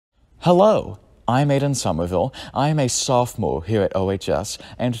Hello, I'm Aiden Somerville. I am a sophomore here at OHS,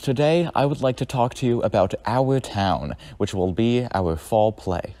 and today I would like to talk to you about Our Town, which will be our fall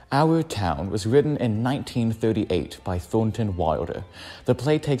play. Our Town was written in 1938 by Thornton Wilder. The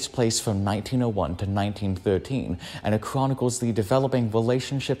play takes place from 1901 to 1913, and it chronicles the developing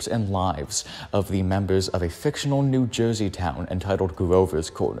relationships and lives of the members of a fictional New Jersey town entitled Grover's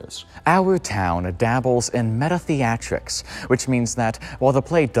Corners. Our Town dabbles in meta-theatrics, which means that while the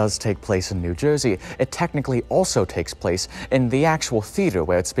play does take place in New Jersey, it technically also takes place in the actual theater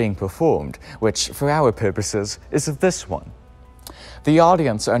where it's being performed, which, for our purposes, is this one. The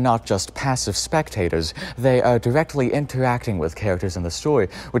audience are not just passive spectators, they are directly interacting with characters in the story,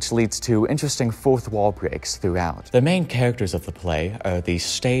 which leads to interesting fourth wall breaks throughout. The main characters of the play are the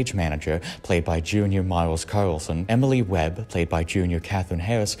stage manager, played by Junior Miles Carlson, Emily Webb, played by Junior Catherine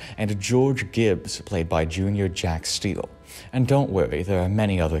Harris, and George Gibbs, played by Junior Jack Steele. And don't worry, there are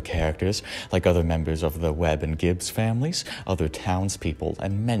many other characters, like other members of the Webb and Gibbs families, other townspeople,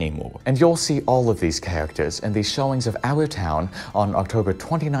 and many more. And you'll see all of these characters in the showings of Our Town on October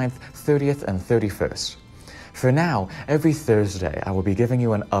 29th, 30th, and 31st. For now, every Thursday, I will be giving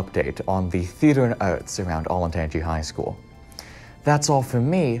you an update on the theater and arts around Tangy High School. That's all from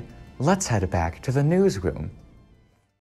me. Let's head back to the newsroom.